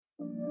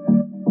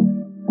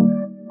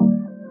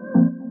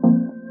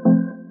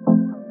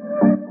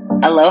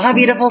Aloha,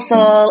 beautiful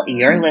soul.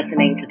 You're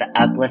listening to the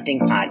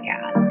Uplifting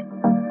Podcast.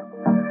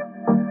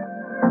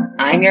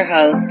 I'm your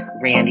host,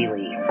 Randy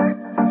Lee.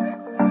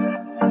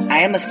 I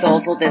am a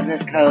soulful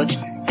business coach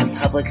and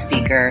public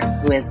speaker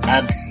who is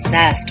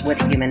obsessed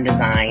with human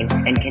design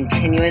and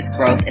continuous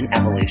growth and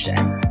evolution.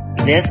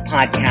 This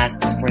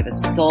podcast is for the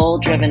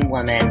soul-driven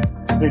woman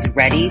who is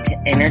ready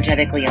to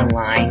energetically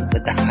align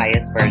with the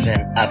highest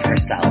version of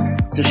herself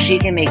so she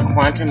can make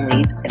quantum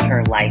leaps in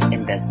her life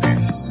and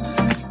business.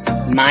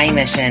 My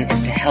mission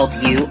is to help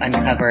you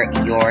uncover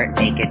your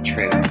naked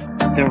truth,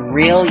 the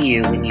real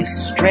you when you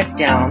strip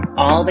down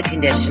all the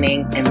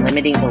conditioning and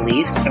limiting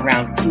beliefs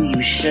around who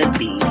you should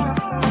be.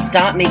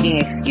 Stop making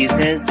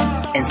excuses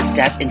and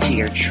step into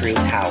your true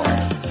power.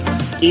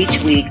 Each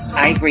week,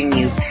 I bring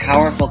you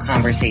powerful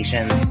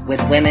conversations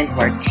with women who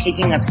are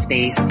taking up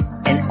space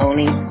and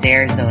owning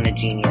their zone of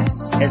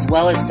genius, as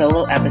well as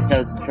solo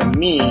episodes from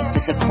me to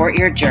support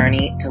your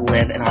journey to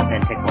live an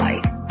authentic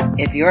life.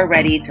 If you're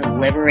ready to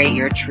liberate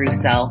your true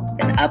self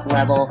and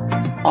up-level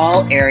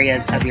all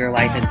areas of your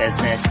life and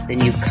business,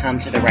 then you've come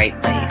to the right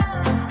place.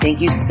 Thank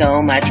you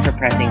so much for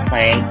pressing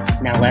play.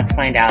 Now let's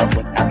find out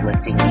what's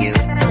uplifting you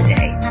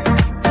today.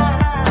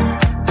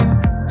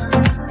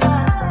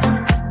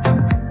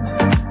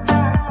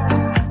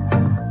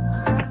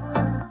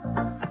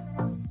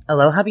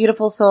 Aloha,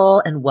 beautiful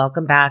soul, and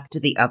welcome back to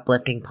the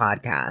Uplifting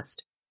Podcast.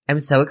 I'm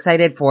so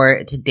excited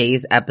for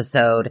today's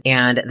episode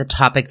and the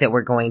topic that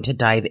we're going to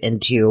dive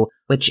into,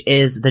 which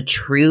is the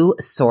true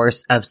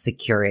source of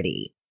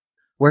security.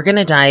 We're going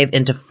to dive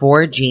into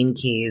 4 gene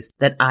keys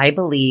that I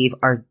believe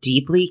are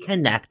deeply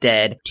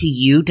connected to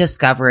you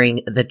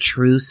discovering the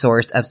true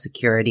source of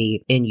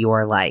security in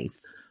your life.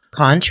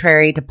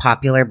 Contrary to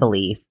popular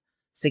belief,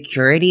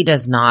 security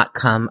does not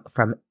come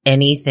from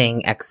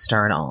anything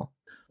external.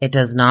 It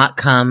does not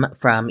come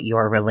from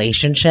your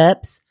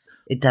relationships.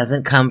 It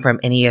doesn't come from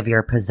any of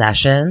your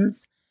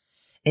possessions.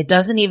 It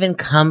doesn't even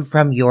come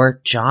from your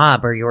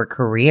job or your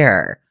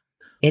career.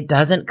 It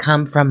doesn't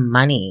come from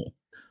money.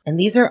 And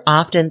these are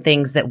often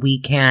things that we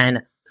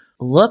can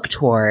look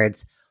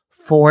towards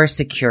for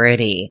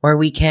security, or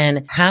we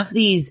can have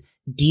these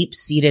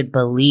deep-seated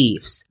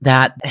beliefs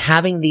that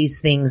having these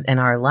things in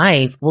our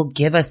life will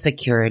give us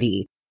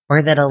security,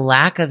 or that a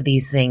lack of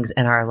these things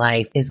in our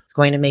life is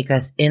going to make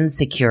us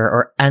insecure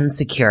or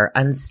unsecure,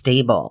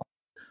 unstable.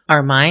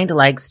 Our mind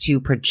likes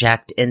to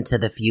project into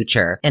the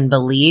future and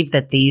believe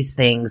that these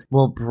things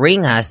will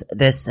bring us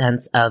this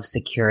sense of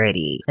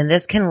security. And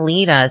this can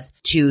lead us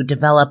to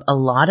develop a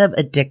lot of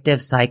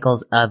addictive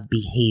cycles of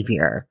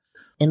behavior.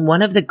 And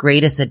one of the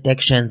greatest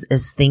addictions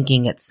is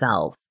thinking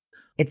itself.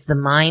 It's the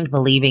mind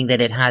believing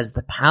that it has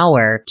the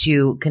power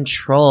to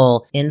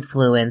control,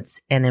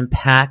 influence, and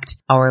impact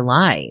our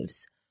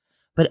lives.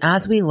 But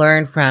as we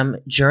learn from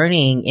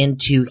journeying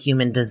into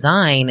human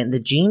design and the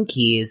gene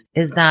keys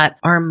is that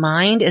our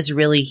mind is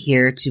really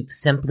here to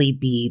simply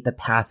be the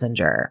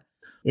passenger.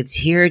 It's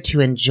here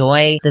to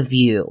enjoy the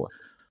view.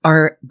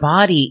 Our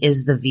body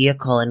is the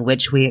vehicle in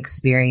which we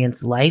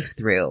experience life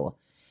through.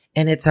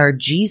 And it's our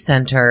G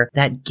center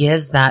that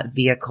gives that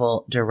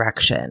vehicle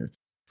direction.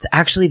 It's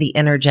actually the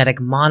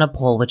energetic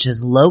monopole, which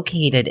is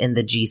located in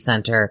the G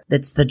center,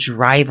 that's the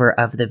driver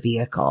of the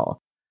vehicle.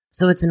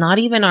 So it's not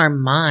even our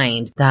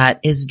mind that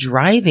is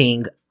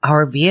driving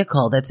our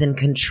vehicle that's in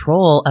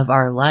control of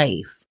our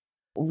life.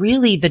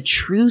 Really, the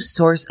true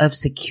source of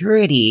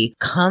security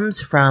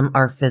comes from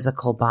our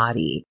physical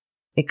body.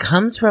 It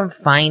comes from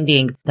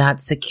finding that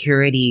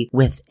security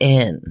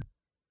within.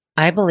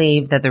 I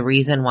believe that the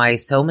reason why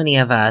so many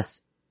of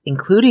us,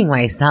 including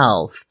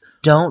myself,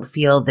 don't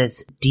feel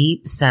this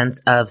deep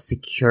sense of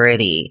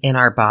security in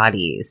our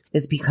bodies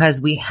is because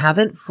we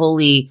haven't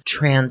fully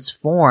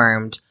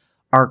transformed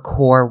our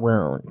core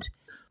wound,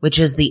 which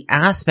is the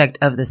aspect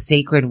of the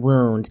sacred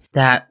wound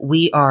that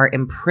we are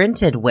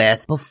imprinted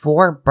with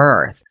before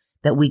birth,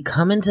 that we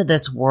come into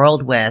this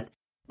world with,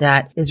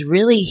 that is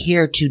really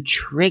here to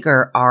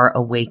trigger our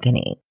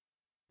awakening.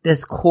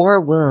 This core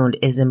wound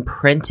is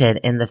imprinted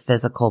in the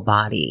physical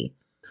body.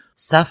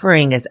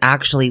 Suffering is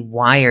actually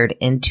wired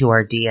into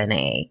our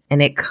DNA,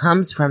 and it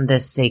comes from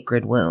this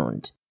sacred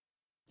wound.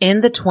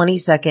 In the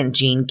 22nd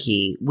gene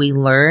key, we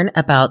learn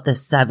about the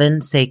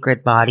 7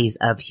 sacred bodies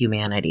of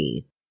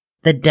humanity.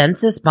 The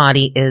densest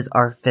body is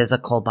our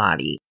physical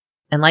body.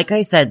 And like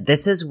I said,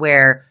 this is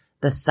where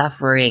the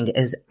suffering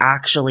is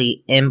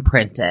actually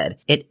imprinted.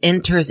 It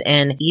enters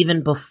in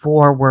even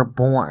before we're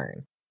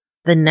born.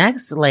 The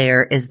next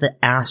layer is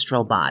the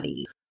astral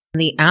body.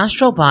 The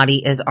astral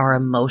body is our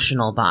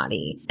emotional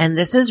body. And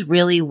this is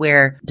really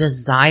where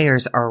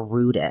desires are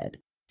rooted.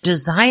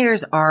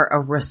 Desires are a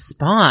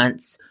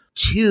response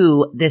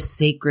to this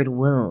sacred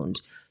wound,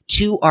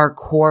 to our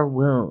core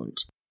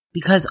wound,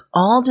 because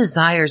all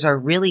desires are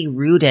really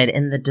rooted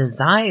in the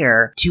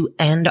desire to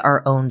end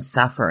our own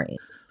suffering.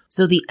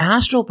 So the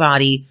astral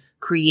body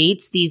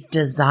creates these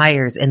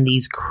desires and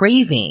these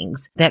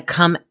cravings that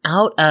come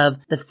out of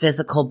the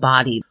physical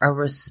body, a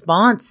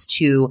response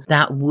to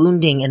that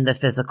wounding in the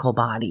physical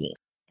body.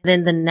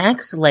 Then the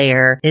next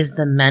layer is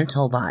the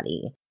mental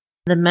body.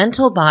 The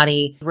mental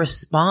body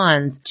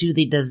responds to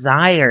the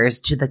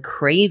desires, to the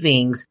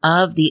cravings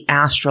of the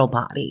astral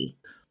body.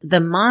 The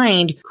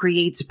mind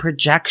creates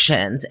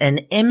projections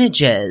and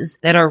images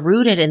that are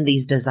rooted in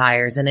these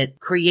desires, and it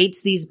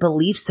creates these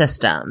belief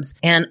systems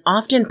and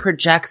often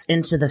projects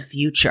into the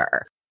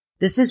future.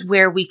 This is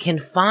where we can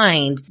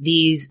find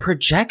these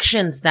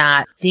projections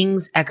that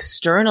things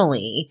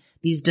externally,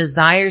 these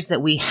desires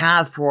that we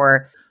have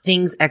for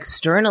things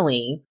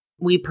externally,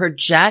 we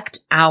project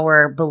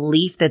our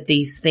belief that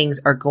these things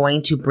are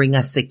going to bring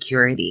us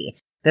security,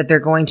 that they're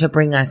going to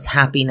bring us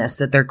happiness,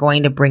 that they're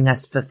going to bring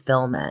us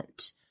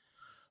fulfillment.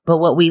 But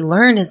what we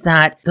learn is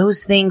that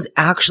those things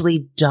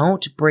actually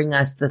don't bring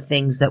us the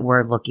things that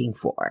we're looking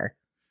for.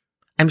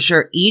 I'm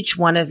sure each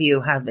one of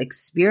you have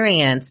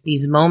experienced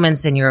these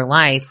moments in your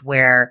life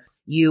where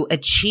you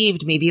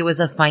achieved, maybe it was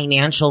a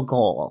financial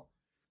goal,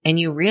 and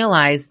you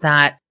realized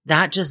that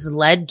that just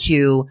led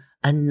to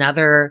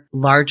another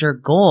larger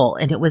goal,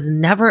 and it was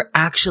never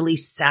actually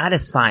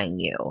satisfying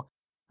you.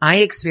 I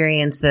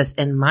experienced this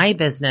in my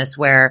business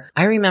where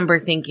I remember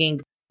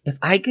thinking, if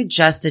I could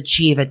just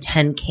achieve a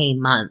 10K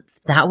month,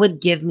 that would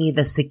give me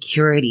the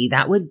security,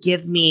 that would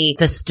give me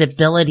the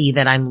stability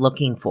that I'm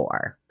looking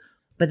for.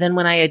 But then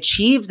when I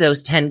achieved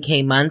those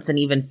 10K months and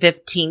even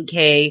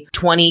 15K,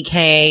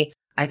 20K,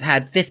 I've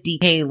had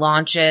 50K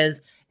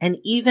launches. And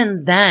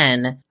even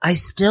then, I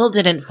still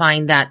didn't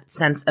find that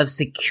sense of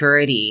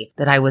security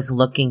that I was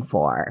looking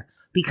for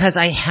because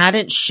I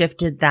hadn't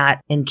shifted that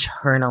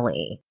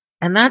internally.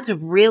 And that's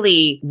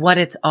really what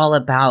it's all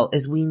about,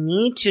 is we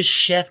need to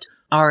shift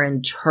our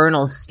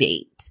internal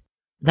state.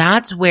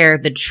 That's where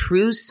the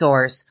true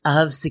source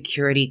of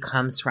security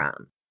comes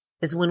from,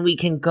 is when we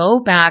can go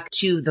back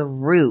to the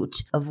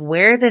root of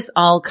where this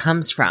all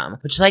comes from,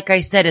 which, like I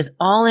said, is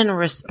all in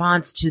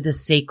response to the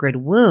sacred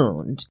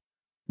wound.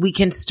 We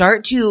can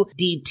start to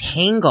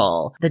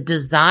detangle the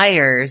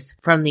desires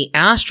from the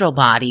astral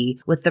body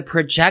with the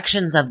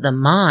projections of the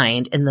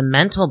mind in the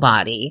mental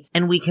body,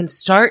 and we can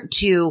start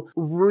to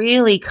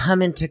really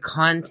come into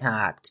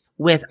contact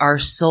with our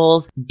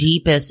soul's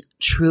deepest,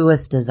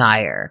 truest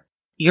desire.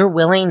 Your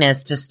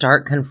willingness to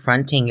start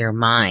confronting your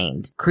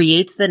mind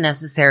creates the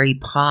necessary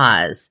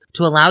pause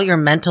to allow your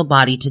mental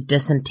body to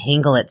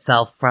disentangle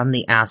itself from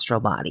the astral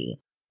body.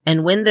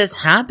 And when this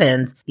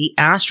happens, the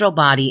astral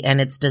body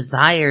and its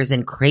desires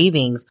and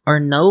cravings are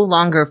no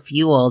longer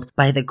fueled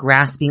by the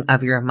grasping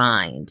of your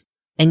mind,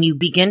 and you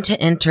begin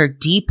to enter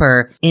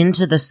deeper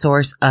into the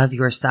source of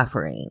your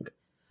suffering.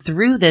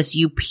 Through this,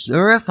 you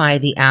purify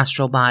the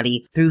astral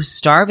body through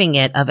starving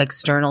it of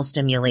external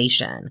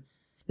stimulation.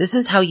 This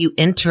is how you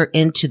enter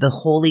into the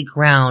holy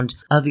ground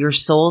of your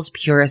soul's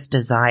purest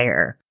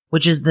desire,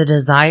 which is the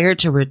desire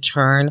to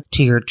return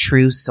to your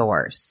true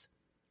source.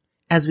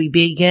 As we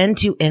begin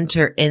to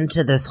enter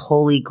into this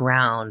holy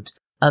ground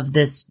of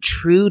this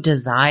true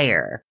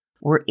desire,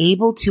 we're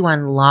able to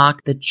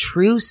unlock the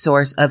true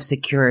source of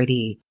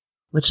security,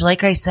 which,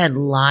 like I said,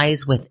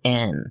 lies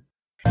within.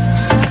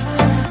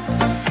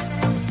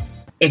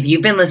 If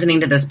you've been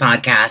listening to this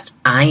podcast,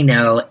 I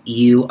know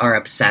you are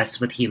obsessed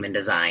with human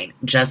design,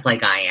 just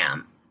like I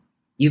am.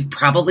 You've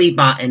probably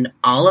bought in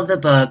all of the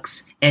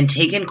books and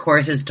taken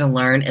courses to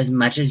learn as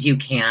much as you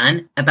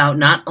can about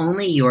not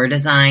only your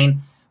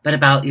design, but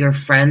about your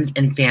friends'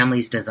 and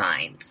family's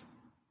designs.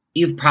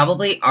 You've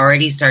probably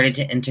already started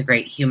to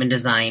integrate human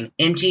design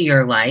into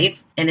your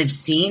life and have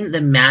seen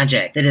the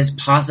magic that is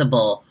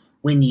possible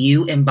when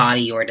you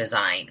embody your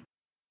design.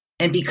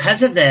 And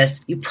because of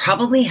this, you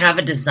probably have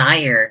a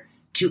desire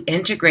to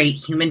integrate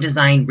human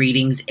design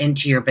readings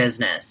into your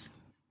business,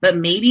 but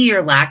maybe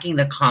you're lacking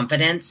the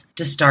confidence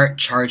to start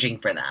charging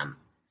for them.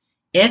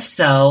 If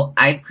so,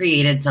 I've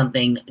created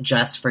something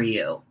just for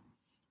you.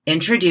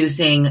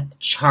 Introducing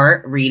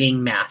Chart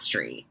Reading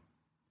Mastery.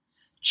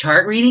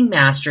 Chart Reading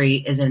Mastery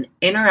is an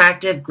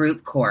interactive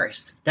group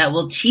course that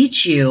will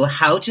teach you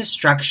how to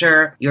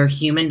structure your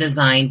human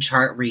design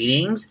chart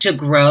readings to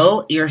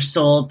grow your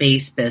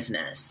soul-based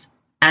business.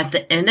 At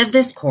the end of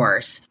this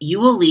course,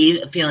 you will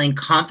leave feeling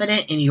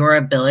confident in your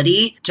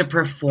ability to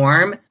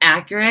perform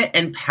accurate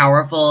and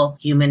powerful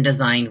human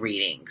design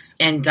readings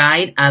and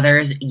guide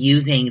others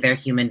using their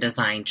human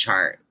design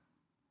chart.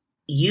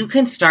 You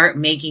can start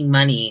making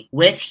money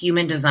with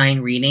human design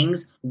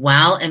readings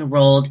while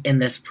enrolled in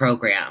this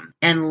program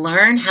and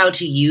learn how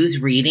to use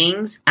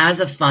readings as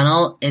a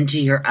funnel into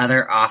your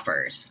other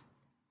offers.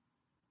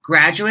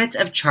 Graduates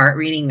of Chart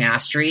Reading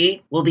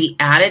Mastery will be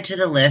added to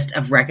the list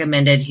of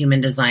recommended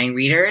human design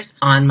readers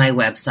on my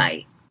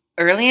website.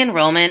 Early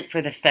enrollment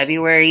for the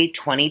February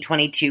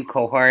 2022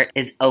 cohort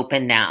is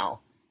open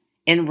now.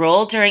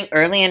 Enroll during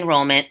early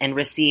enrollment and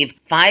receive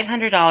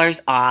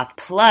 $500 off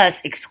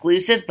plus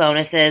exclusive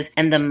bonuses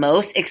and the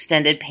most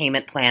extended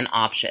payment plan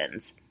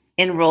options.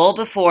 Enroll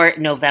before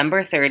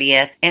November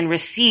 30th and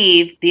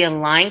receive the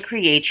Align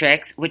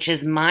Creatrix, which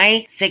is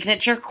my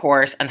signature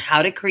course on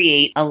how to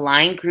create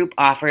aligned group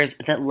offers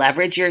that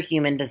leverage your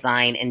human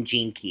design and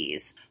gene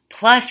keys.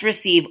 Plus,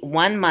 receive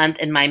 1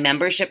 month in my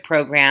membership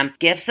program,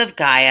 Gifts of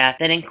Gaia,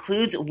 that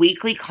includes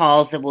weekly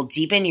calls that will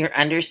deepen your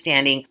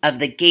understanding of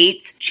the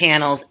gates,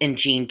 channels, and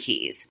gene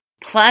keys.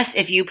 Plus,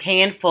 if you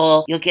pay in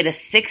full, you'll get a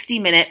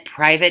 60-minute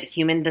private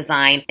human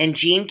design and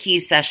gene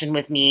keys session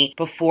with me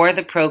before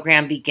the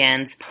program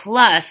begins,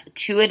 plus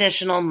 2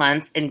 additional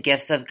months in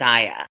Gifts of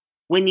Gaia.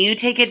 When you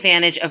take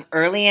advantage of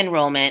early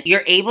enrollment,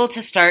 you're able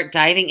to start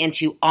diving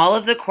into all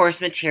of the course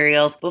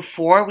materials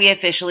before we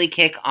officially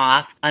kick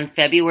off on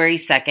February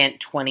 2nd,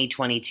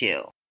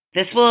 2022.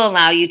 This will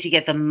allow you to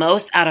get the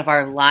most out of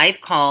our live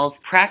calls,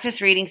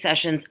 practice reading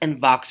sessions,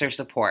 and Voxer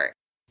support.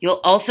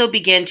 You'll also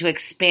begin to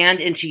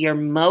expand into your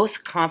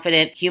most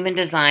confident human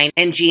design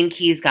and gene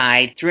keys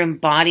guide through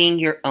embodying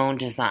your own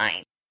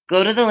design.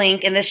 Go to the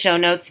link in the show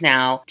notes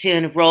now to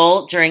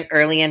enroll during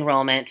early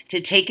enrollment to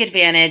take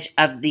advantage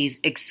of these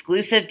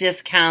exclusive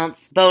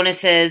discounts,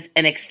 bonuses,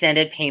 and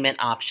extended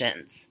payment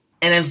options.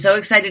 And I'm so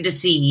excited to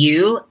see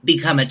you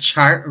become a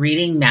chart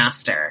reading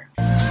master.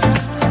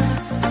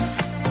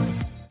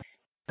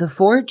 The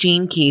 4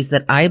 gene keys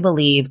that I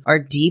believe are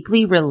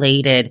deeply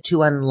related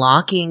to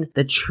unlocking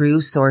the true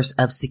source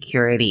of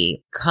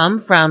security come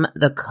from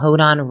the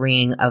codon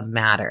ring of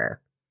matter.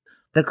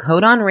 The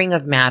codon ring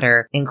of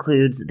matter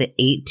includes the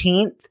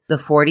 18th, the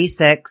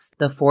 46th,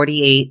 the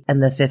 48th,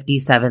 and the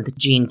 57th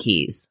gene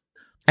keys.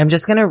 I'm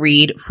just going to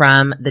read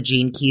from the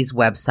Gene Keys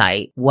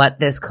website what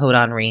this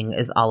codon ring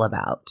is all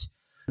about.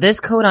 This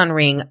codon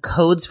ring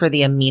codes for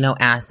the amino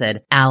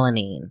acid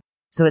alanine.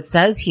 So it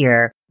says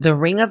here, the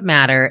ring of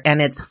matter and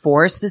its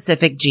 4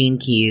 specific gene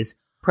keys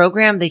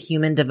program the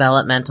human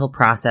developmental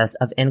process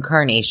of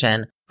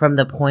incarnation from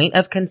the point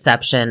of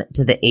conception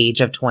to the age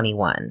of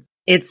 21.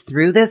 It's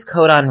through this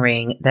codon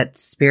ring that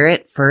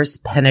spirit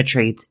first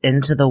penetrates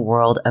into the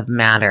world of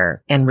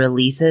matter and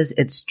releases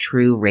its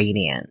true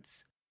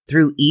radiance.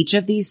 Through each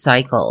of these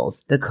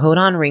cycles, the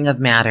codon ring of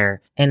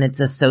matter and its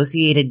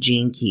associated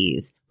gene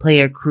keys play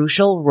a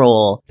crucial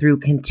role through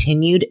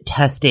continued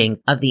testing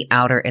of the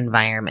outer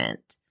environment.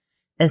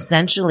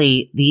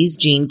 Essentially, these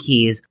gene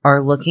keys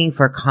are looking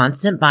for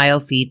constant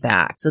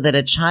biofeedback so that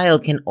a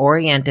child can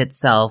orient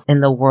itself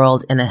in the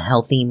world in a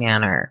healthy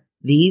manner.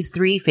 These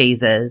 3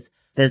 phases,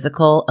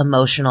 physical,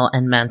 emotional,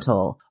 and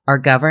mental, are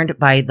governed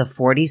by the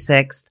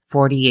 46th,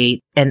 48th,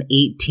 and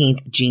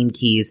 18th gene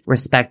keys,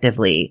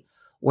 respectively,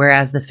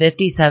 whereas the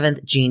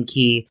 57th gene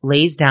key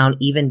lays down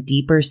even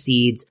deeper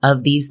seeds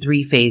of these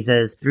 3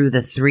 phases through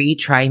the 3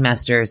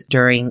 trimesters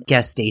during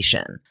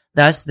gestation.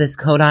 Thus, this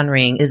codon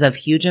ring is of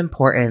huge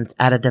importance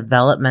at a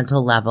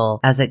developmental level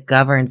as it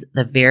governs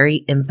the very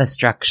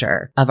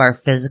infrastructure of our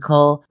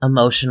physical,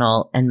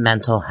 emotional, and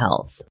mental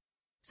health.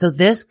 So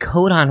this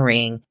codon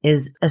ring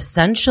is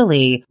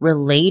essentially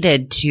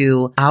related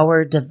to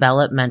our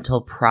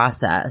developmental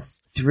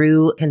process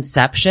through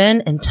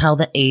conception until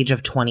the age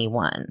of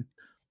 21.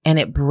 And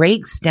it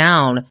breaks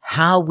down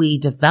how we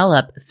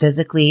develop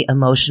physically,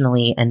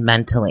 emotionally, and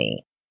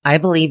mentally. I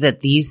believe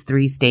that these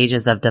 3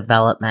 stages of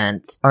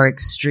development are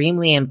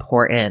extremely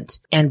important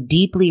and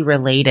deeply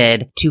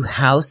related to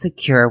how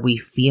secure we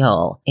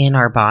feel in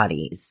our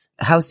bodies,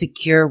 how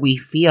secure we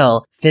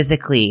feel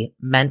physically,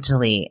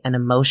 mentally, and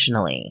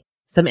emotionally.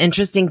 Some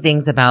interesting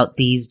things about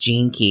these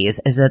gene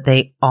keys is that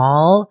they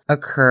all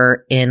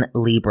occur in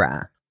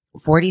Libra.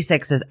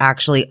 46 is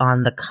actually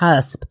on the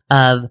cusp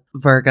of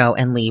Virgo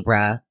and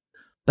Libra,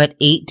 but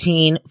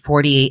 18,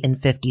 48,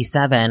 and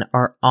 57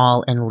 are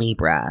all in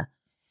Libra.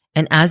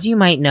 And as you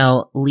might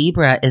know,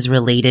 Libra is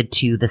related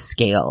to the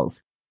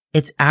scales.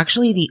 It's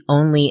actually the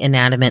only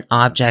inanimate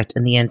object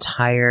in the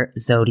entire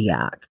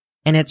zodiac,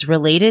 and it's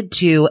related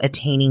to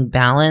attaining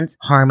balance,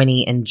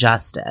 harmony, and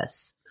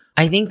justice.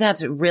 I think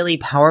that's really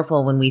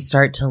powerful when we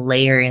start to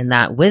layer in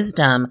that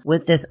wisdom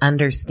with this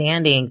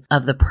understanding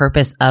of the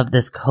purpose of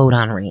this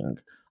codon ring.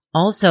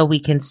 Also, we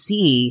can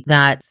see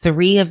that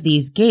 3 of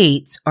these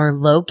gates are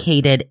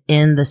located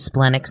in the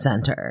splenic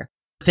center.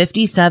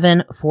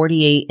 57,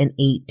 48, and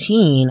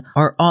 18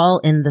 are all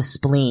in the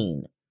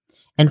spleen,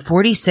 and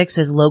 46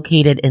 is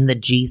located in the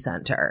G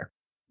center.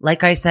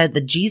 Like I said,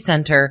 the G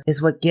center is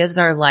what gives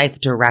our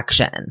life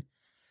direction.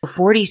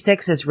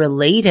 46 is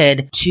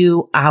related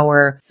to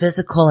our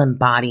physical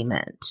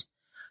embodiment.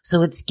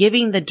 So it's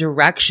giving the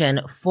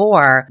direction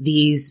for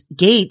these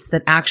gates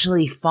that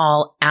actually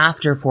fall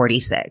after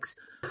 46.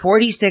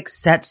 46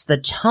 sets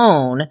the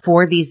tone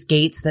for these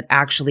gates that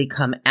actually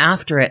come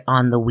after it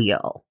on the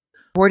wheel.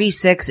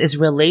 46 is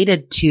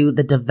related to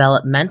the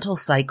developmental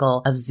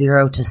cycle of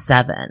 0 to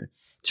 7.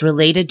 It's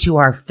related to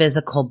our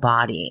physical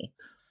body.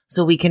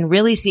 So we can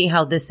really see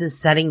how this is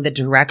setting the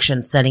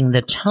direction, setting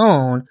the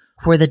tone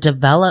for the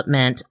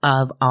development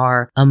of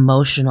our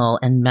emotional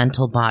and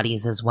mental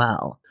bodies as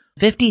well.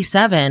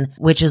 57,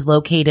 which is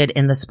located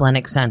in the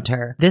splenic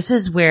center. This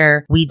is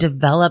where we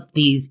develop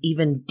these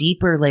even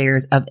deeper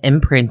layers of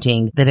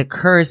imprinting that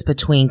occurs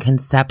between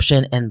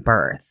conception and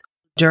birth.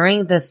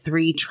 During the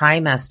 3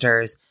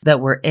 trimesters that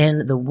were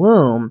in the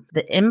womb,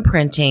 the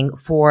imprinting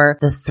for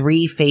the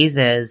 3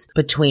 phases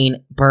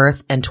between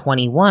birth and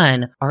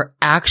 21 are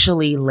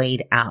actually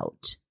laid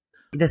out.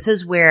 This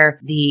is where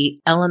the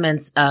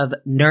elements of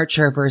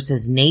nurture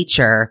versus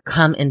nature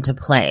come into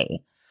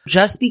play.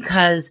 Just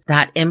because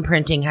that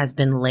imprinting has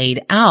been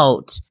laid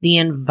out, the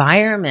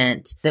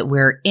environment that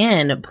we're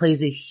in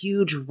plays a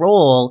huge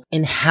role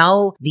in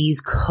how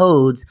these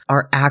codes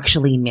are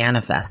actually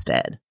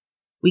manifested.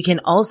 We can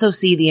also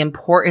see the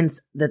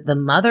importance that the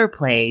mother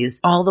plays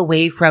all the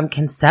way from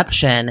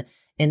conception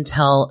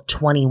until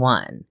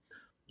 21.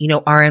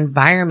 Our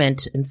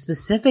environment, and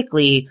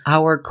specifically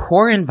our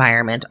core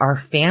environment, our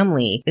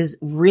family, is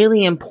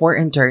really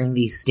important during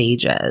these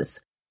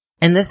stages.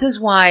 And this is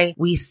why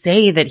we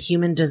say that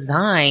human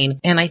design,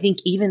 and I think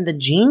even the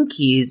gene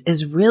keys,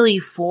 is really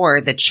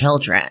for the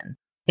children.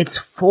 It's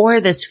for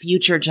this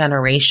future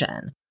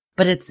generation.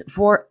 But it's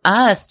for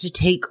us to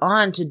take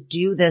on to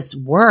do this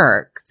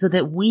work so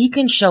that we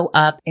can show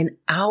up in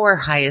our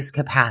highest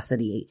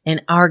capacity,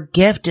 in our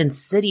gift and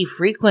city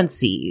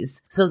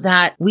frequencies, so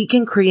that we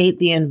can create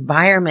the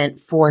environment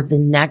for the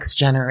next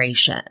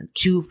generation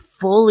to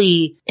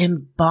fully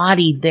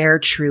embody their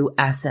true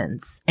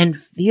essence and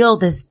feel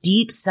this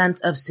deep sense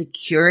of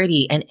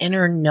security and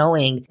inner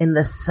knowing in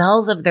the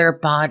cells of their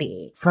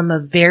body from a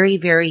very,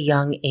 very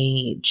young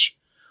age.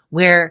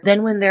 Where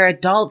then when they're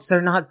adults,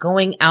 they're not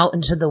going out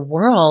into the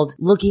world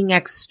looking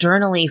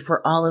externally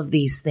for all of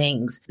these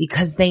things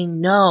because they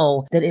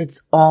know that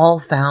it's all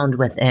found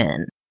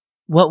within.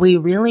 What we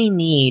really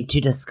need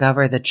to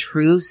discover the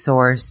true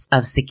source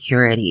of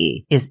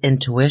security is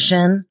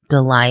intuition,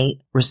 delight,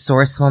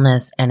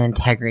 resourcefulness, and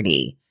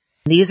integrity.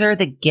 These are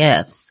the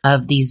gifts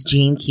of these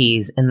gene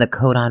keys in the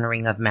codon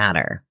ring of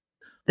matter.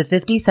 The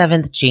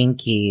 57th gene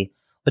key,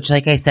 which,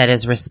 like I said,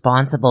 is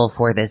responsible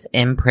for this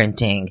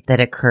imprinting that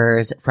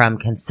occurs from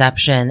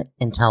conception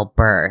until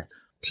birth,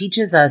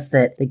 teaches us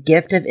that the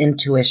gift of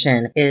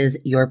intuition is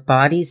your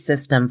body's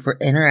system for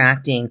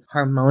interacting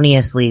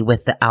harmoniously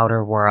with the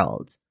outer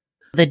world.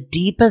 The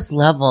deepest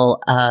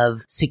level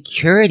of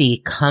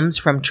security comes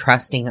from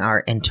trusting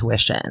our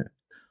intuition.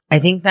 I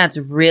think that's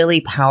really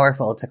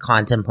powerful to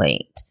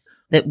contemplate,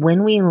 that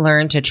when we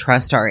learn to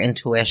trust our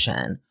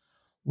intuition,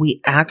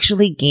 we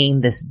actually gain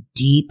this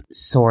deep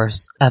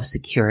source of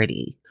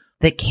security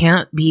that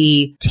can't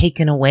be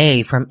taken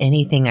away from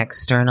anything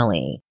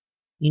externally.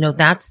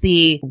 That's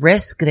the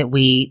risk that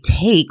we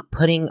take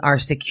putting our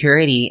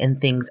security in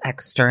things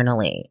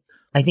externally.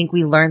 I think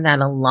we learned that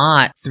a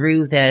lot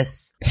through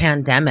this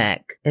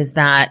pandemic, is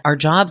that our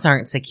jobs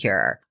aren't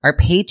secure. Our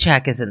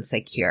paycheck isn't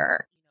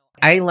secure.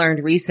 I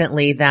learned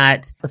recently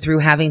that through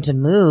having to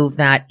move,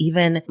 that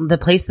even the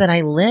place that I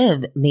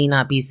live may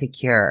not be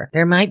secure.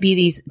 There might be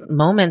these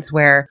moments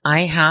where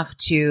I have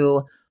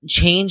to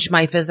change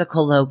my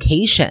physical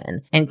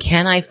location. And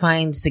can I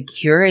find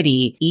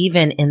security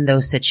even in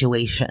those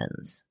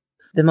situations?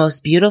 The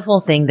most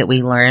beautiful thing that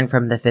we learn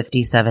from the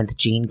 57th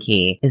gene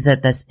key is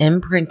that this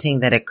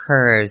imprinting that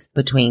occurs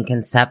between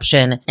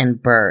conception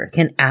and birth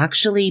can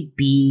actually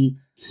be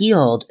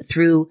healed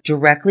through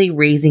directly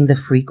raising the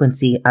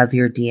frequency of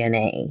your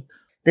DNA.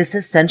 This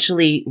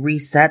essentially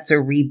resets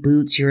or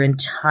reboots your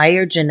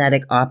entire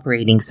genetic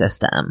operating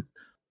system.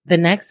 The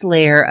next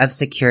layer of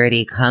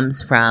security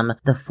comes from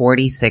the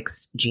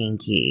 46th gene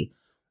key,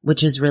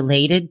 which is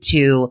related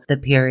to the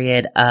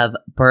period of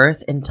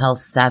birth until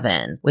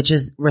 7, which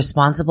is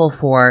responsible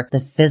for the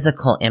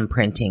physical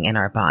imprinting in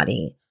our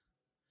body.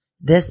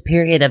 This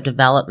period of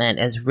development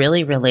is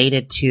really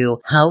related to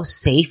how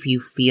safe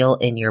you feel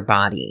in your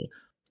body.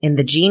 In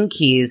the gene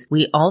keys,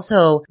 we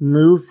also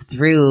move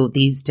through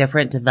these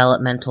different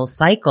developmental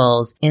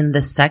cycles in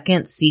the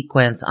second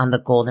sequence on the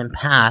golden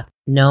path,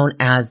 known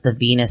as the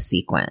Venus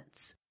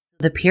sequence.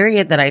 The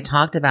period that I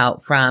talked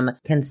about from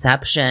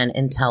conception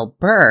until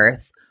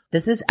birth,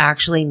 this is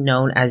actually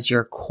known as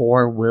your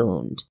core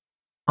wound.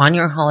 On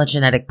your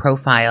hologenetic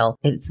profile,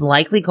 it's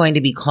likely going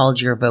to be called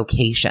your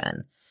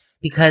vocation,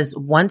 because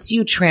once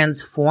you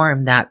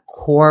transform that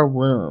core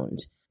wound,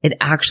 it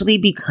actually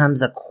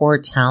becomes a core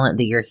talent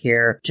that you're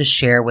here to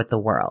share with the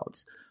world.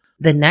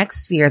 The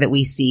next sphere that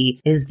we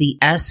see is the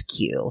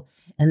SQ,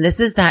 and this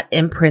is that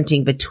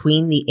imprinting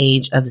between the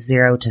age of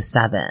 0 to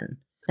 7.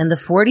 And the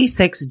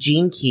 46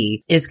 gene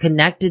key is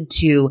connected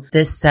to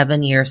this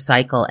 7-year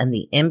cycle and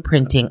the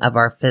imprinting of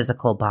our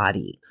physical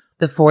body.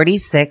 The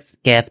 46th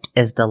gift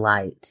is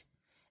delight.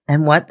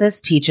 And what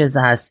this teaches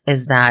us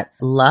is that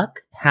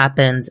luck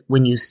happens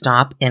when you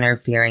stop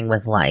interfering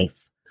with life.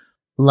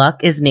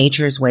 Luck is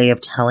nature's way of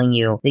telling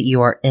you that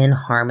you are in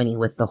harmony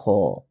with the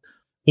whole.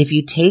 If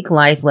you take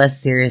life less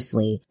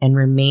seriously and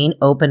remain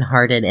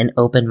open-hearted and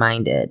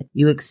open-minded,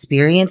 you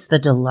experience the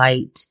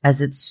delight as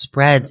it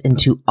spreads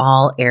into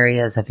all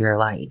areas of your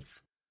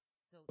life.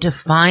 To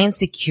find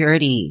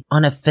security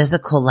on a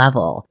physical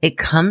level, it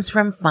comes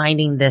from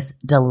finding this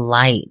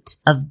delight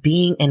of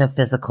being in a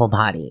physical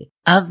body,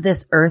 of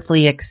this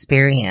earthly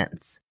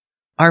experience.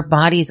 Our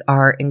bodies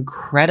are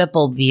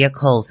incredible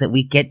vehicles that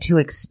we get to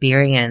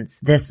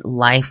experience this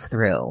life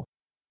through.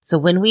 So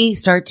when we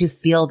start to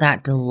feel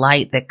that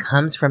delight that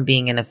comes from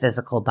being in a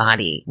physical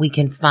body, we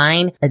can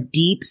find a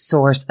deep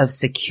source of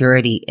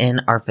security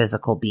in our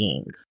physical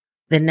being.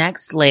 The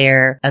next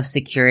layer of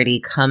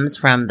security comes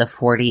from the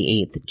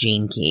 48th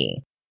gene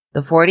key. The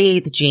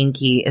 48th gene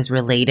key is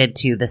related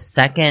to the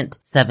second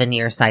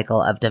 7-year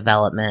cycle of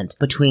development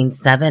between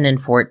 7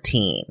 and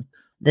 14.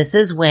 This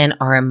is when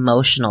our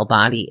emotional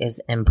body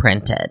is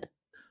imprinted.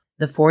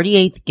 The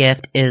 48th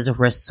gift is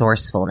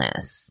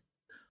resourcefulness.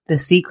 The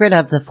secret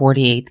of the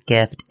 48th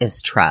gift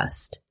is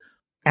trust.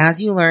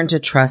 As you learn to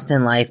trust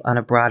in life on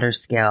a broader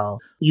scale,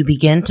 you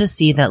begin to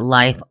see that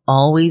life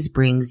always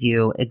brings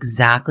you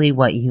exactly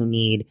what you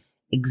need,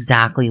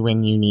 exactly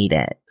when you need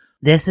it.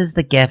 This is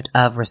the gift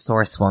of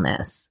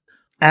resourcefulness.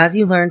 As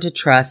you learn to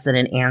trust that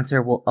an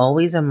answer will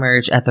always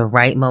emerge at the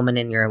right moment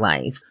in your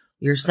life,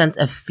 your sense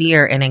of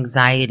fear and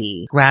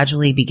anxiety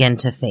gradually begin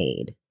to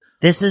fade.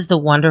 This is the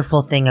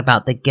wonderful thing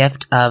about the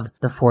gift of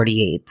the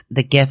 48th,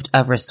 the gift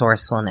of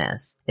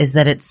resourcefulness, is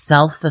that it's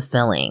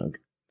self-fulfilling.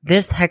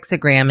 This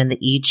hexagram in the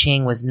I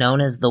Ching was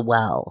known as the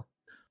well.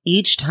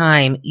 Each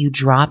time you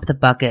drop the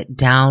bucket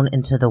down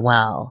into the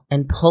well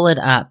and pull it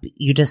up,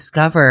 you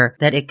discover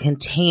that it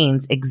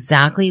contains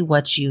exactly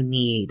what you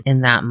need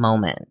in that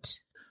moment.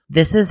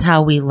 This is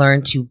how we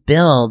learn to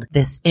build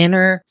this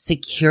inner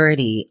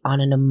security on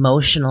an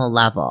emotional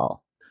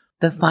level.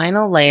 The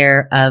final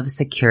layer of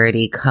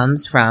security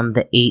comes from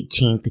the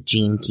 18th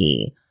gene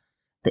key.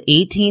 The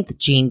 18th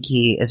gene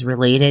key is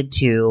related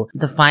to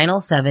the final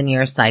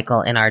 7-year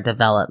cycle in our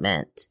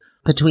development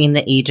between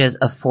the ages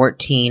of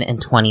 14 and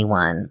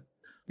 21.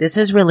 This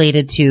is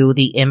related to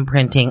the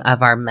imprinting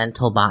of our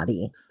mental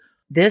body.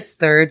 This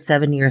third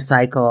 7-year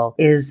cycle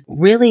is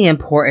really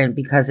important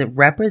because it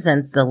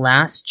represents the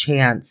last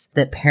chance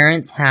that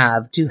parents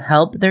have to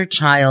help their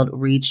child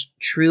reach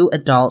true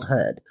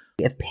adulthood.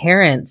 If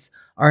parents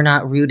are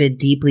not rooted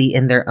deeply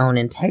in their own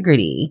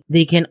integrity,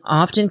 they can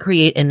often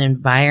create an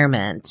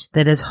environment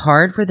that is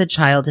hard for the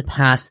child to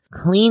pass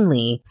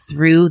cleanly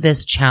through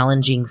this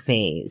challenging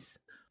phase.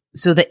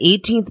 So the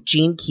 18th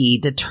gene key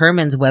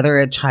determines whether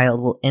a child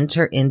will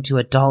enter into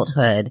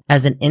adulthood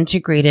as an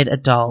integrated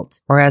adult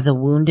or as a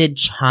wounded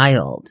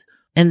child.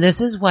 And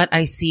this is what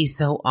I see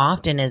so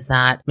often, is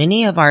that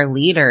many of our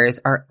leaders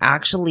are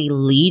actually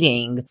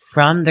leading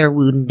from their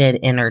wounded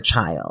inner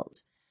child.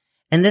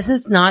 And this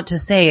is not to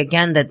say,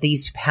 again, that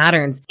these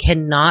patterns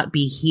cannot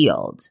be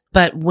healed.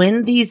 But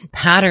when these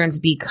patterns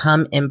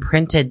become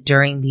imprinted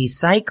during these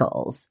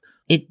cycles,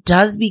 it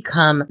does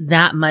become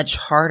that much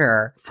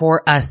harder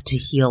for us to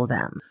heal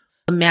them.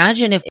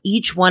 Imagine if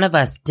each one of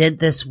us did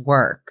this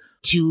work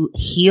to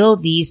heal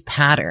these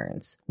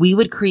patterns. We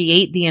would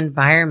create the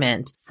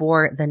environment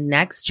for the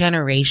next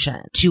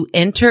generation to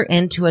enter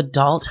into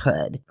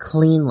adulthood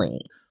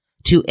cleanly,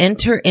 to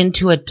enter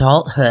into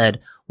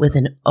adulthood with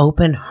an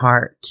open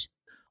heart,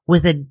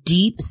 with a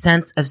deep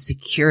sense of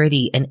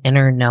security and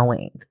inner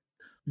knowing.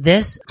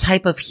 This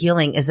type of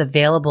healing is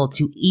available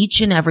to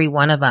each and every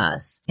one of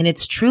us. And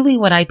it's truly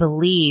what I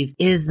believe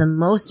is the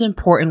most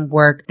important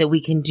work that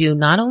we can do,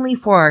 not only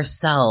for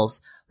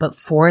ourselves, but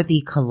for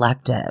the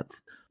collective.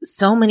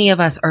 So many of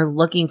us are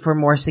looking for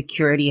more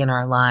security in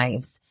our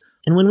lives.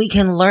 And when we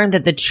can learn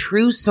that the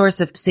true source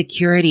of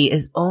security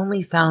is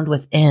only found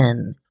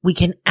within, we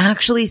can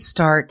actually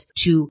start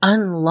to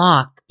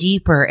unlock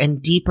deeper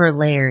and deeper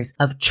layers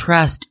of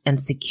trust and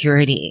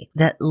security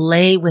that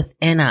lay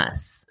within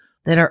us,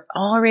 that are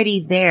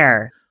already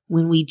there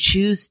when we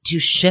choose to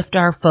shift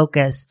our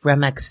focus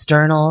from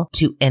external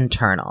to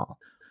internal.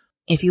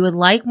 If you would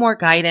like more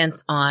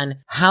guidance on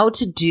how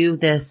to do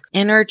this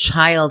inner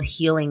child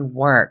healing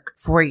work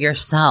for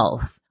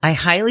yourself, I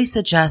highly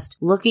suggest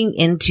looking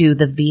into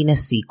the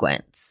Venus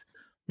sequence.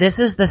 This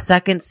is the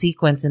second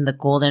sequence in the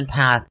Golden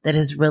Path that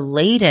is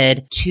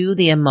related to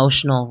the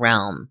emotional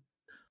realm.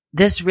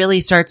 This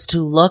really starts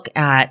to look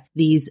at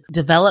these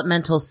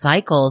developmental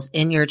cycles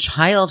in your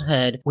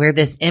childhood where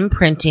this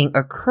imprinting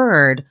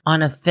occurred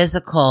on a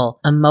physical,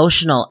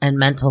 emotional, and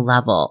mental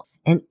level,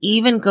 and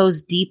even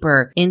goes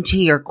deeper into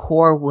your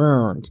core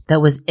wound that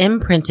was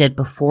imprinted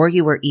before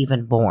you were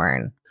even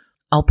born.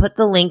 I'll put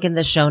the link in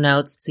the show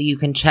notes so you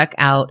can check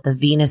out the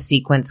Venus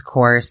Sequence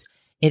course.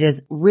 It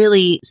is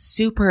really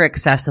super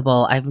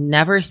accessible. I've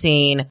never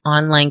seen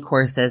online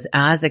courses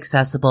as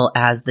accessible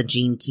as the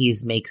Gene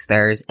Keys makes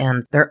theirs,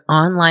 and their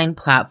online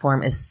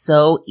platform is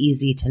so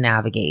easy to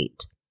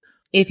navigate.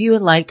 If you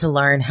would like to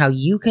learn how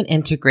you can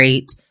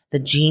integrate the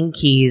Gene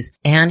Keys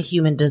and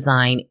human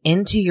design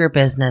into your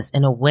business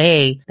in a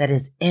way that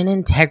is in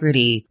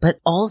integrity, but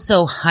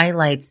also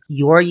highlights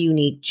your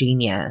unique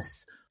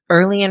genius,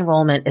 early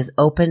enrollment is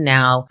open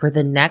now for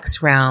the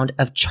next round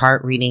of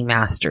Chart Reading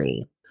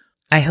Mastery.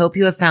 I hope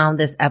you have found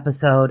this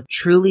episode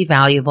truly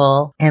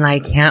valuable, and I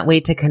can't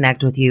wait to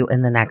connect with you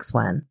in the next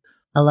one.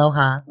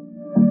 Aloha.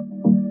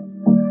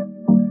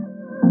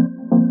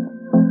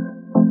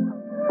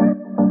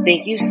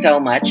 Thank you so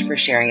much for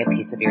sharing a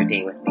piece of your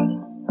day with me.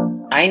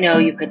 I know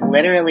you could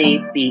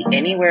literally be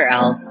anywhere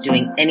else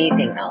doing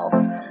anything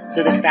else,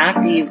 so the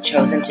fact that you've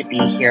chosen to be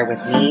here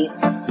with me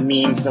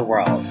means the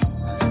world.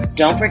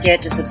 Don't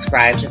forget to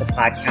subscribe to the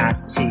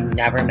podcast so you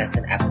never miss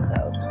an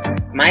episode.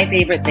 My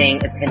favorite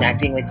thing is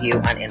connecting with you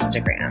on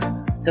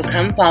Instagram. So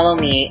come follow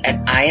me at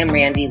I am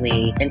Randy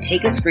Lee and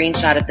take a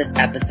screenshot of this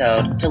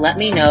episode to let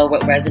me know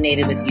what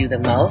resonated with you the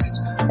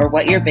most or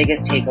what your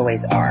biggest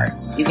takeaways are.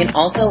 You can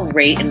also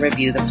rate and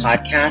review the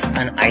podcast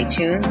on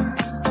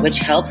iTunes, which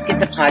helps get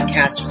the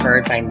podcast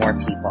heard by more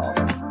people.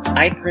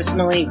 I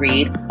personally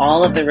read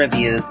all of the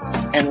reviews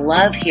and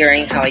love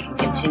hearing how I can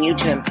continue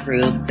to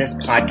improve this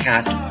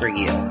podcast for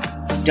you.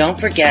 Don't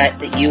forget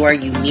that you are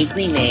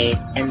uniquely made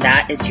and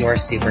that is your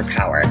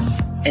superpower.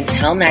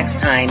 Until next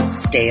time,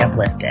 stay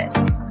uplifted.